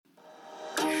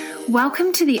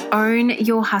Welcome to the Own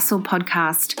Your Hustle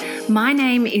podcast. My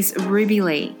name is Ruby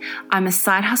Lee. I'm a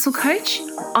side hustle coach,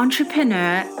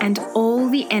 entrepreneur, and all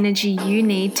the energy you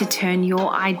need to turn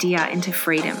your idea into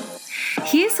freedom.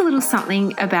 Here's a little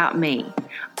something about me.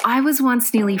 I was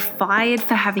once nearly fired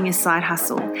for having a side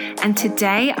hustle, and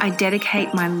today I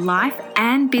dedicate my life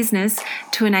and business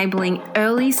to enabling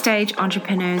early stage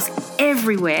entrepreneurs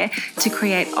everywhere to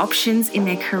create options in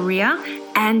their career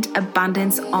and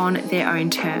abundance on their own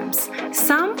terms,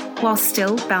 some while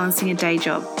still balancing a day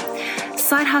job.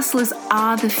 Side hustlers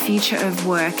are the future of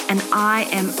work, and I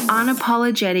am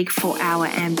unapologetic for our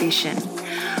ambition.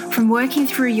 From working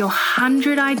through your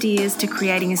 100 ideas to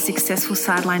creating a successful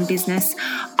sideline business,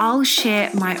 I'll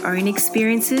share my own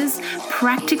experiences,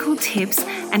 practical tips,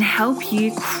 and help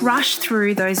you crush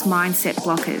through those mindset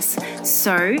blockers.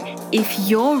 So if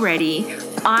you're ready,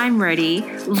 I'm ready.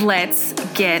 Let's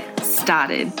get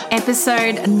started.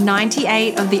 Episode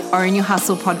 98 of the Own Your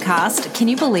Hustle podcast. Can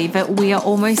you believe it? We are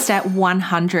almost at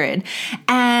 100.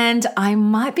 And I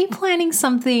might be planning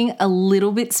something a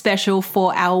little bit special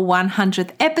for our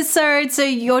 100th episode. So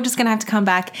you're just going to have to come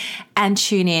back and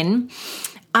tune in.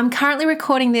 I'm currently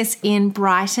recording this in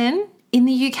Brighton, in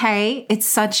the UK. It's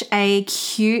such a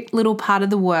cute little part of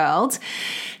the world.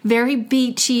 Very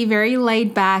beachy, very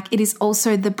laid back. It is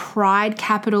also the pride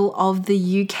capital of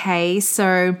the UK.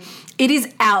 So it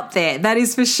is out there. That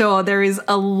is for sure. There is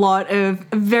a lot of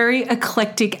very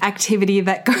eclectic activity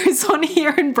that goes on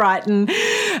here in Brighton.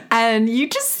 And you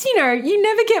just, you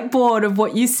never get bored of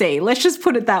what you see. Let's just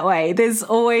put it that way. There's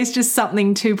always just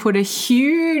something to put a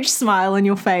huge smile on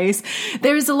your face.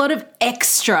 There is a lot of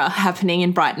extra happening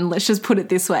in Brighton. Let's just put it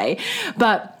this way.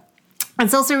 But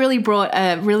it's also really brought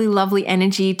a really lovely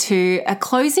energy to a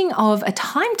closing of a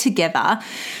time together,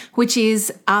 which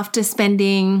is after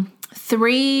spending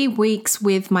 3 weeks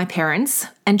with my parents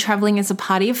and traveling as a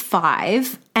party of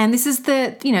 5. And this is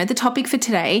the topic for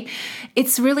today.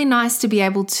 It's really nice to be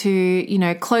able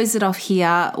to, close it off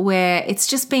here where it's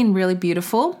just been really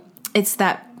beautiful. It's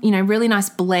that really nice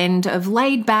blend of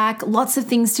laid back, lots of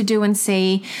things to do and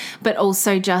see, but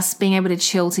also just being able to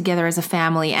chill together as a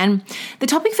family. And the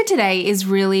topic for today is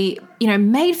really,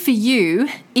 made for you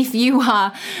if you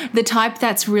are the type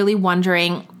that's really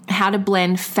wondering how to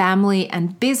blend family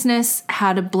and business,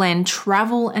 how to blend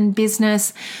travel and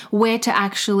business, where to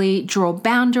actually draw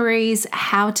boundaries,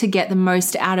 how to get the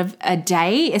most out of a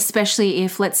day, especially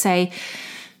if, let's say,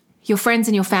 your friends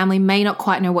and your family may not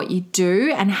quite know what you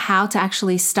do, and how to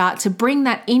actually start to bring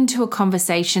that into a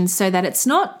conversation so that it's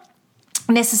not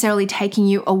necessarily taking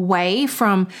you away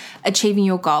from achieving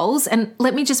your goals. And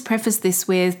let me just preface this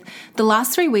with the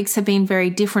last 3 weeks have been very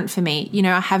different for me.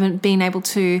 I haven't been able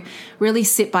to really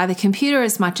sit by the computer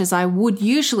as much as I would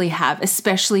usually have,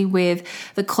 especially with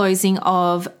the closing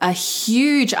of a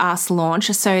huge ass launch.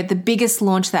 So the biggest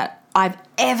launch that I've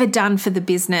ever done for the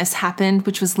business happened,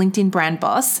 which was LinkedIn Brand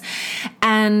Boss,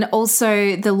 and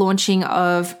also the launching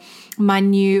of my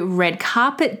new red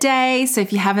carpet day. So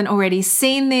if you haven't already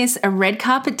seen this, a red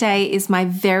carpet day is my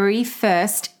very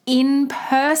first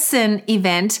in-person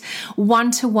event,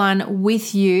 one-to-one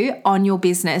with you on your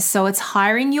business. So it's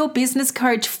hiring your business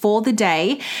coach for the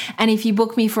day. And if you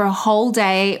book me for a whole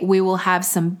day, we will have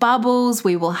some bubbles.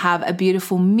 We will have a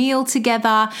beautiful meal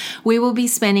together. We will be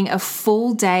spending a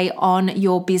full day on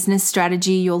your business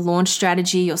strategy, your launch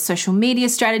strategy, your social media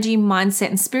strategy, mindset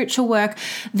and spiritual work,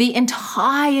 the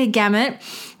entire gamut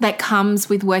that comes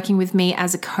with working with me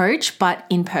as a coach, but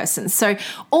in person. So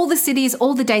all the cities,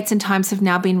 all the dates and times have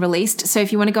now been released. So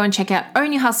if you want to go and check out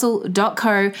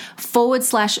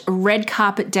ownyourhustle.co/red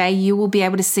carpet day, you will be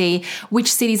able to see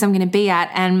which cities I'm going to be at.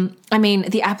 And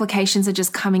the applications are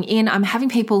just coming in. I'm having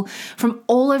people from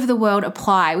all over the world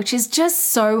apply, which is just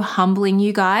so humbling,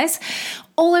 you guys.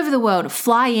 All over the world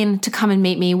fly in to come and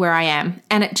meet me where I am.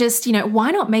 And it just,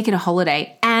 why not make it a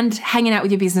holiday and hanging out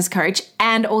with your business coach,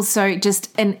 and also just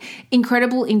an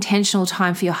incredible intentional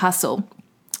time for your hustle.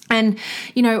 And,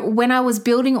 when I was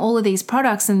building all of these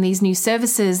products and these new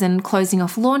services and closing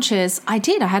off launches, I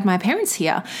had my parents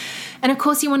here. And of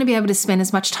course, you want to be able to spend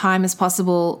as much time as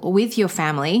possible with your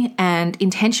family, and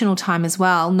intentional time as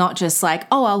well, not just like,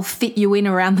 oh, I'll fit you in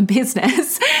around the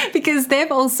business, because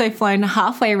they've also flown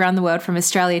halfway around the world from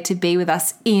Australia to be with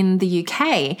us in the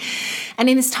UK. And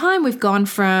in this time, we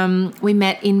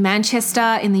met in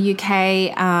Manchester in the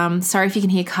UK. Sorry if you can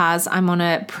hear cars. I'm on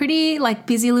a pretty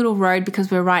busy little road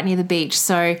because we're right near the beach.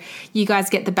 So you guys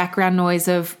get the background noise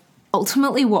of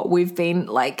ultimately what we've been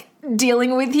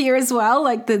dealing with here as well.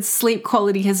 The sleep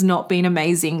quality has not been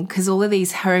amazing because all of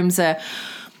these homes are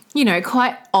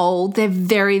quite old. They're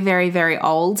very, very, very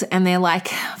old, and they're like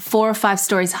 4 or 5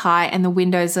 stories high, and the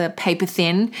windows are paper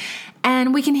thin,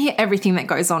 and we can hear everything that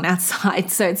goes on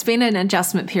outside. So it's been an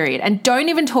adjustment period. And don't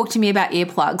even talk to me about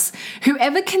earplugs.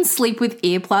 Whoever can sleep with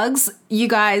earplugs, you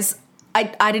guys,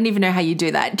 I didn't even know how you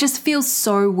do that. It just feels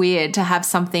so weird to have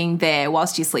something there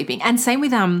whilst you're sleeping. And same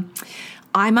with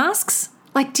eye masks.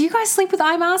 Like, do you guys sleep with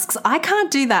eye masks? I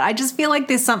can't do that. I just feel like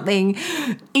there's something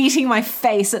eating my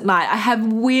face at night. I have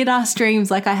weird ass dreams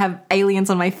like I have aliens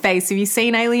on my face. Have you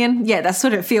seen Alien? Yeah, that's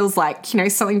what it feels like.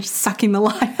 Something just sucking the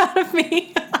life out of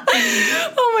me.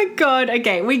 Oh my God.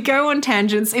 Okay, we go on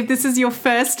tangents. If this is your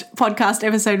first podcast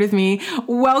episode with me,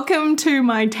 welcome to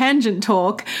my tangent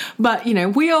talk. But,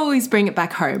 we always bring it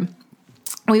back home.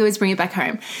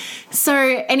 So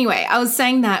anyway, I was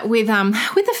saying that with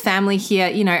the family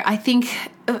here, I think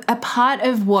a part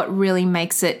of what really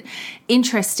makes it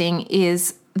interesting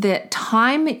is the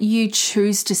time you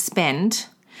choose to spend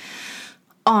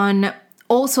on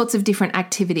all sorts of different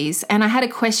activities. And I had a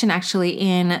question actually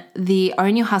in the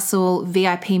Own Your Hustle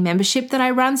VIP membership that I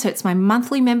run. So it's my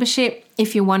monthly membership.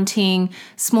 If you're wanting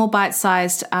small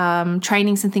bite-sized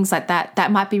trainings and things like that,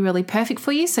 that might be really perfect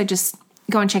for you. So just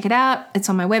go and check it out. It's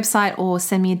on my website, or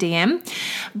send me a DM.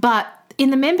 But in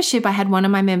the membership, I had one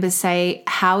of my members say,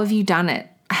 how have you done it?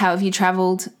 How have you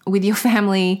traveled with your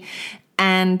family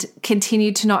and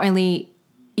continued to not only,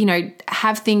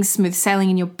 have things smooth sailing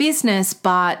in your business,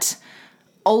 but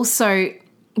also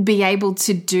be able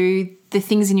to do the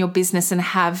things in your business and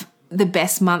have the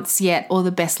best months yet or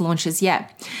the best launches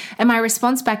yet? And my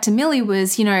response back to Millie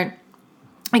was,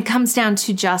 it comes down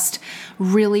to just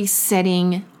really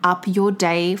setting up your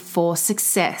day for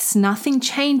success. Nothing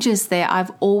changes there.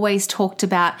 I've always talked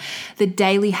about the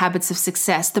daily habits of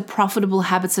success, the profitable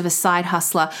habits of a side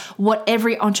hustler, what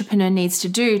every entrepreneur needs to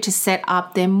do to set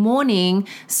up their morning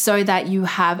so that you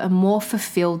have a more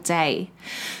fulfilled day.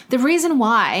 The reason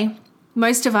why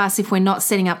most of us, if we're not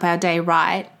setting up our day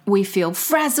right, we feel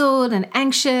frazzled and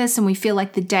anxious and we feel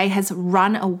like the day has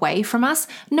run away from us.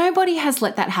 Nobody has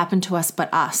let that happen to us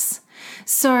but us.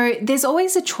 So there's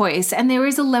always a choice, and there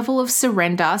is a level of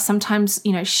surrender. Sometimes,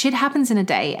 shit happens in a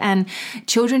day and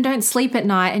children don't sleep at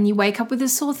night and you wake up with a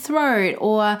sore throat,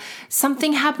 or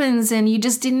something happens and you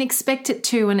just didn't expect it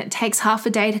to, and it takes half a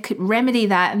day to remedy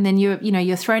that, and then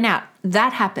you're thrown out.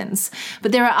 That happens.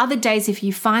 But there are other days, if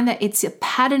you find that it's a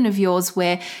pattern of yours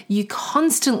where you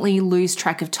constantly lose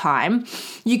track of time,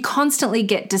 you constantly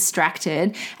get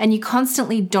distracted, and you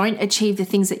constantly don't achieve the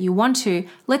things that you want to,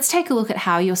 let's take a look at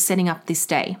how you're setting up this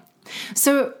day.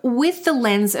 So with the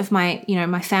lens of my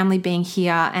family being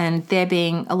here and there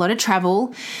being a lot of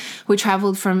travel, we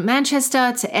traveled from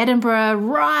Manchester to Edinburgh,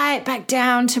 right back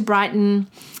down to Brighton.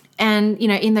 And,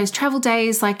 in those travel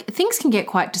days, things can get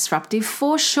quite disruptive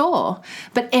for sure.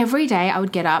 But every day I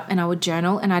would get up and I would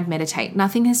journal and I'd meditate.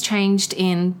 Nothing has changed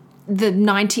in the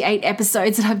 98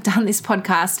 episodes that I've done this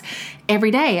podcast. Every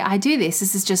day I do this.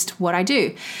 This is just what I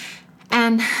do.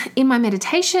 And in my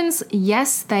meditations,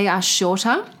 yes, they are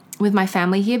shorter with my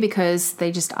family here because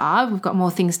they just are. We've got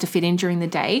more things to fit in during the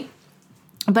day.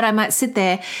 But I might sit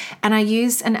there and I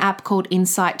use an app called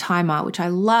Insight Timer, which I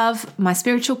love. My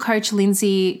spiritual coach,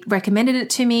 Lindsay, recommended it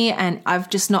to me, and I've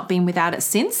just not been without it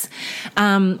since.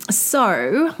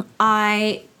 So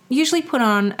I usually put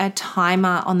on a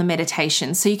timer on the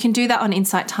meditation. So you can do that on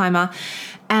Insight Timer.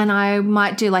 And I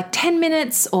might do 10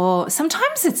 minutes, or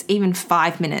sometimes it's even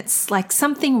 5 minutes,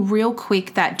 something real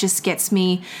quick that just gets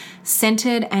me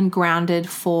centered and grounded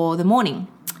for the morning.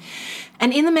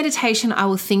 And in the meditation, I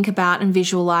will think about and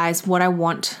visualize what I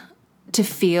want to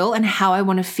feel and how I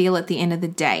want to feel at the end of the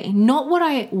day. Not what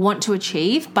I want to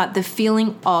achieve, but the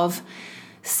feeling of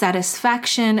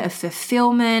satisfaction, of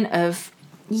fulfillment, of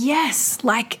yes,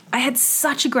 I had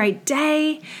such a great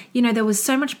day. There was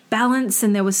so much balance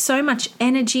and there was so much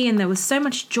energy and there was so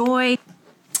much joy.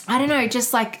 I don't know,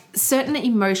 just certain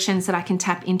emotions that I can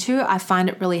tap into. I find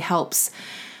it really helps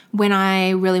when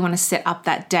I really want to set up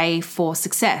that day for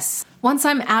success. Once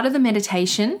I'm out of the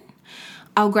meditation,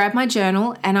 I'll grab my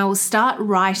journal and I will start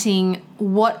writing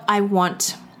what I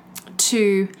want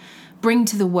to bring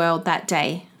to the world that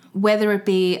day, whether it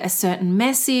be a certain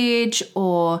message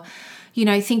or,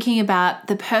 thinking about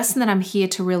the person that I'm here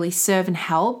to really serve and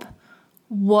help.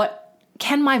 What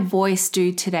can my voice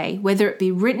do today? Whether it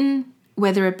be written,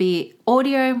 whether it be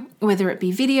audio, whether it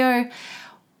be video,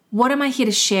 what am I here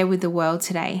to share with the world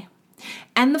today?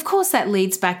 And of course, that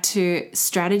leads back to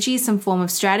strategy, some form of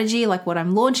strategy, like what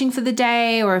I'm launching for the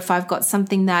day, or if I've got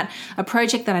a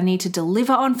project that I need to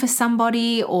deliver on for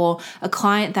somebody, or a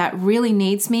client that really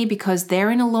needs me because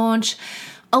they're in a launch.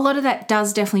 A lot of that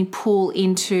does definitely pull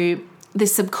into the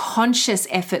subconscious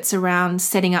efforts around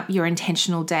setting up your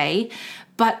intentional day,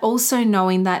 but also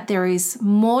knowing that there is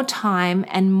more time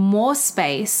and more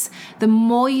space. The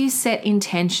more you set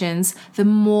intentions, the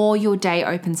more your day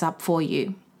opens up for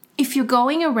you. If you're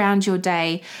going around your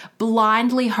day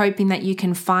blindly hoping that you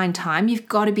can find time, you've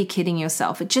got to be kidding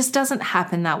yourself. It just doesn't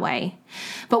happen that way.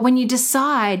 But when you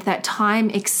decide that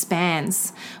time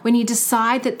expands, when you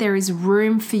decide that there is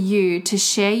room for you to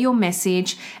share your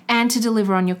message and to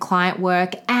deliver on your client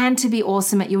work and to be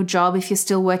awesome at your job if you're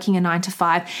still working a 9 to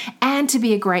 5, and to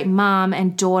be a great mom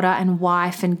and daughter and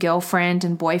wife and girlfriend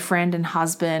and boyfriend and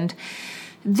husband,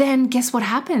 then guess what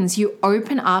happens? You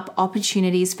open up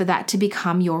opportunities for that to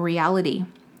become your reality.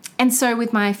 And so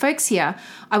with my folks here,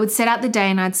 I would set out the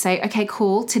day and I'd say, okay,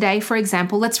 cool. Today, for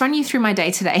example, let's run you through my day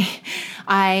today.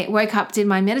 I woke up, did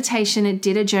my meditation, and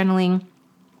did a journaling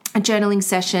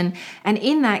session. And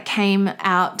in that came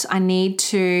out, I need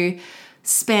to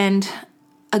spend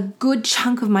a good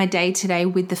chunk of my day today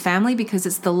with the family because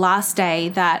it's the last day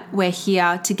that we're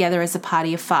here together as a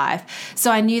party of 5.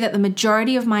 So I knew that the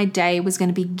majority of my day was going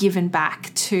to be given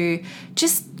back to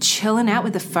just chilling out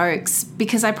with the folks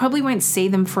because I probably won't see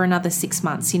them for another 6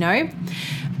 months,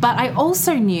 But I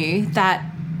also knew that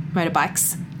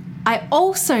motorbikes. I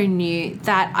also knew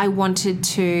that I wanted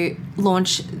to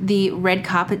launch the red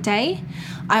carpet day.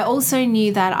 I also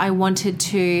knew that I wanted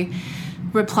to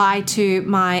reply to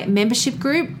my membership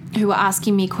group who were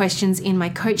asking me questions in my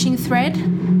coaching thread.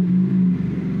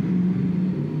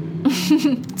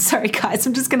 Sorry, guys,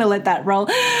 I'm just going to let that roll.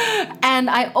 And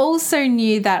I also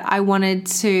knew that I wanted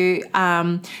to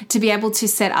be able to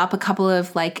set up a couple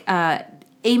of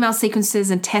email sequences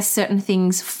and test certain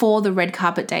things for the red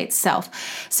carpet day itself.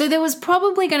 So there was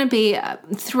probably going to be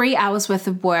 3 hours worth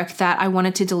of work that I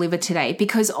wanted to deliver today,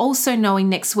 because also knowing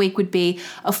next week would be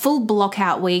a full block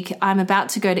out week. I'm about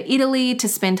to go to Italy to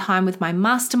spend time with my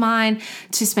mastermind,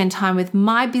 to spend time with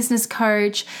my business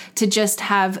coach, to just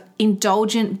have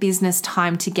indulgent business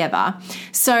time together.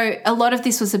 So a lot of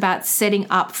this was about setting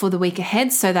up for the week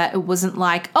ahead so that it wasn't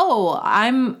like, oh,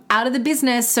 I'm out of the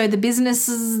business, so the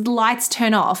business's lights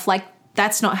turn off.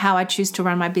 That's not how I choose to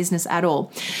run my business at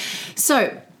all.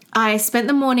 So I spent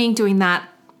the morning doing that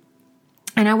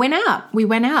and I went out. We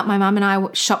went out. My mum and I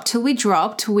shopped till we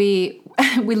dropped. We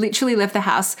literally left the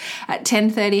house at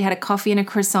 10:30, had a coffee and a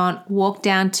croissant, walked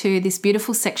down to this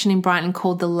beautiful section in Brighton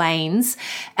called the Lanes,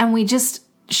 and we just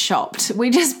shopped. We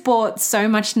just bought so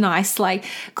much nice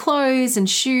clothes and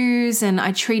shoes, and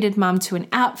I treated mum to an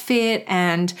outfit,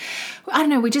 and I don't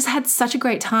know, we just had such a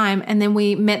great time. And then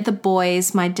we met the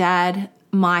boys, my dad,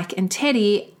 Mike and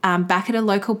Teddy, back at a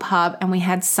local pub, and we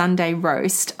had Sunday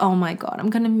roast. Oh my God, I'm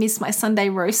going to miss my Sunday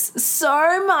roast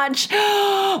so much.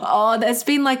 Oh, that's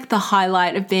been the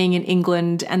highlight of being in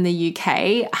England and the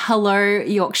UK. Hello,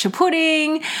 Yorkshire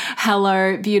pudding.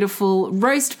 Hello, beautiful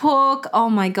roast pork. Oh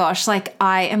my gosh,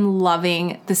 I am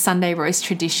loving the Sunday roast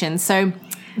tradition. So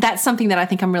that's something that I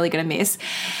think I'm really going to miss.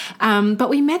 But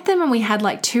we met them and we had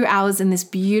 2 hours in this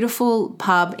beautiful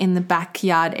pub in the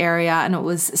backyard area, and it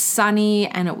was sunny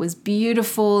and it was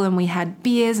beautiful, and we had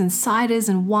beers and ciders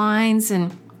and wines.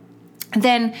 And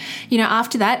then,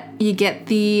 after that, you get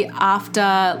the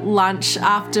after lunch,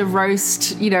 after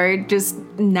roast, just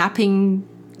napping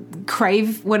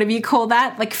crave, whatever you call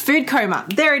that, food coma.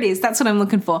 There it is. That's what I'm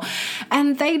looking for.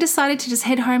 And they decided to just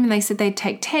head home, and they said they'd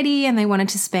take Teddy, and they wanted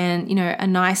to spend, a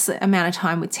nice amount of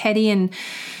time with Teddy and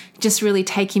just really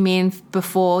take him in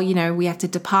before, we have to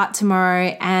depart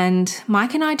tomorrow. And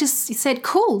Mike and I just said,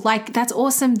 cool, that's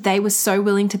awesome. They were so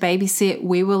willing to babysit.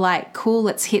 We were like, cool,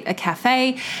 let's hit a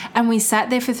cafe. And we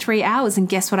sat there for 3 hours, and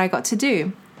guess what I got to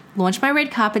do? Launch my red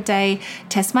carpet day,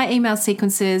 test my email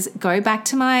sequences, go back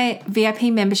to my VIP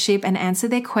membership and answer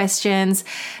their questions.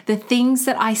 The things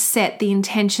that I set, the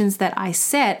intentions that I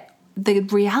set, the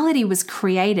reality was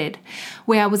created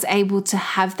where I was able to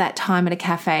have that time at a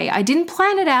cafe. I didn't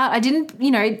plan it out. I didn't,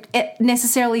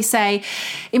 necessarily say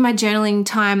in my journaling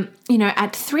time,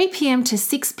 at 3 p.m. to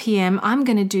 6 p.m., I'm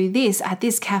going to do this at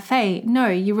this cafe. No,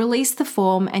 you release the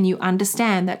form and you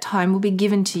understand that time will be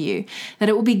given to you, that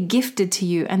it will be gifted to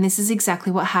you. And this is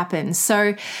exactly what happens.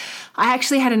 So I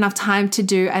actually had enough time to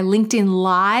do a LinkedIn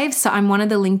Live. So I'm one of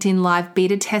the LinkedIn Live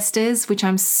beta testers, which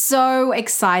I'm so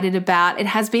excited about. It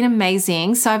has been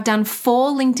amazing. So I've done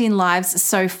 4 LinkedIn Lives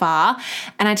so far.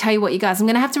 And I tell you what, you guys, I'm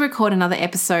going to have to record another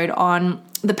episode on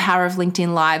the power of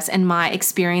LinkedIn Lives and my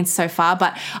experience so far.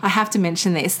 But I have to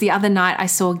mention this. The other night I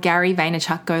saw Gary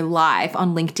Vaynerchuk go live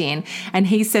on LinkedIn, and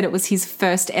he said it was his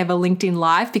first ever LinkedIn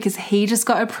Live because he just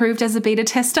got approved as a beta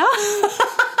tester.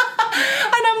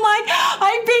 And I'm like, I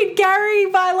I beat Gary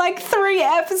by like 3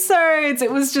 episodes.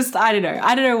 It was just, I don't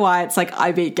know why it's like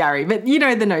I beat Gary, but you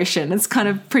know the notion. It's kind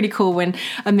of pretty cool when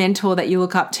a mentor that you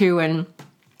look up to and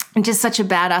just such a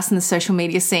badass in the social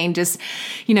media scene just,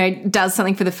 you know, does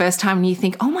something for the first time and you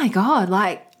think, oh my God,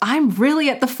 like I'm really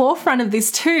at the forefront of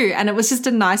this too. And it was just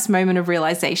a nice moment of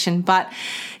realization. But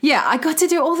yeah, I got to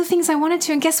do all the things I wanted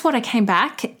to. And guess what? I came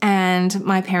back and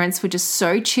my parents were just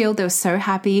so chilled. They were so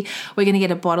happy. We're going to get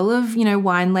a bottle of, you know,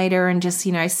 wine later and just,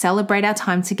 you know, celebrate our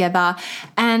time together.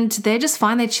 And they're just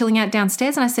fine. They're chilling out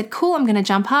downstairs. And I said, cool, I'm going to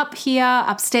jump up here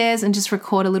upstairs and just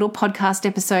record a little podcast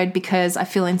episode because I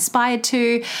feel inspired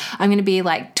to. I'm going to be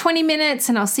like 20 minutes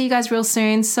and I'll see you guys real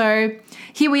soon. So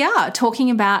here we are talking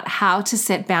about how to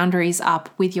set boundaries up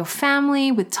with your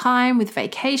family, with time, with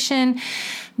vacation,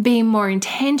 being more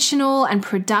intentional and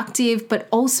productive, but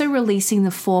also releasing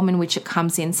the form in which it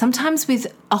comes in. Sometimes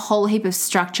with a whole heap of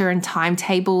structure and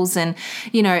timetables and,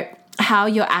 you know, how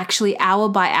you're actually hour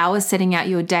by hour setting out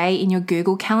your day in your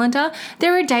Google Calendar.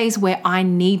 There are days where I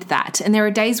need that. And there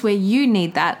are days where you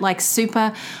need that, like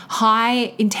super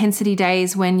high intensity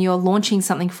days when you're launching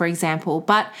something, for example.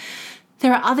 But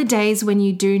there are other days when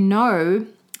you do know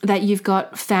that you've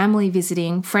got family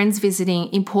visiting, friends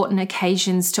visiting, important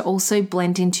occasions to also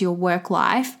blend into your work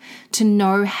life, to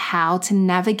know how to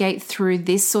navigate through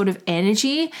this sort of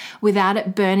energy without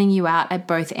it burning you out at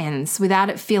both ends, without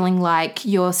it feeling like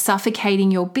you're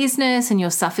suffocating your business and you're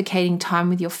suffocating time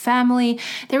with your family.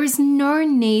 There is no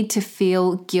need to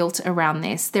feel guilt around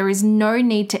this. There is no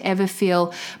need to ever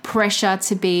feel pressure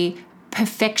to be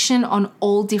perfection on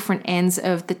all different ends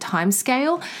of the time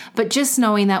scale, but just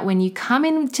knowing that when you come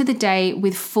into the day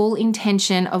with full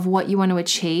intention of what you want to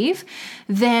achieve,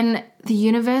 then the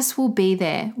universe will be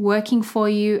there working for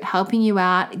you, helping you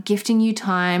out, gifting you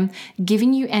time,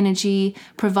 giving you energy,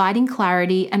 providing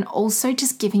clarity, and also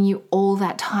just giving you all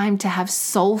that time to have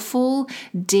soulful,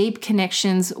 deep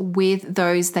connections with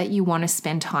those that you want to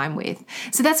spend time with.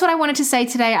 So that's what I wanted to say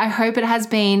today. I hope it has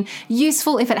been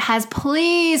useful. If it has,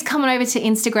 please come on over to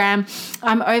Instagram.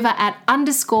 I'm over at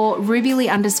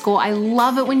 _RubyLee_. I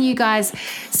love it when you guys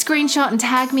screenshot and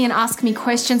tag me and ask me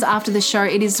questions after the show.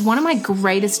 It is one of my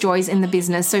greatest joys in the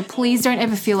business. So please don't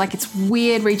ever feel like it's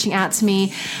weird reaching out to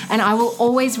me. And I will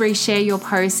always reshare your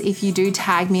posts if you do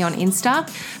tag me on Insta.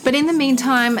 But in the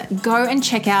meantime, go and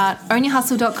check out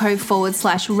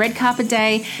ownyourhustle.co/red carpet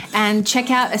day and check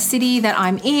out a city that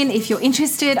I'm in. If you're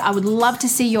interested, I would love to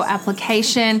see your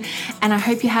application. And I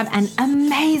hope you have an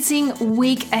amazing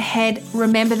week ahead.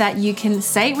 Remember that you can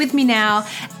say it with me now.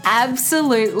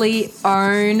 Absolutely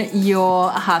own your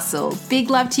hustle. Big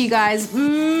love to you guys.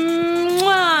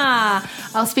 Mwah!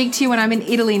 I'll speak to you when I'm in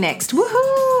Italy next.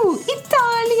 Woohoo!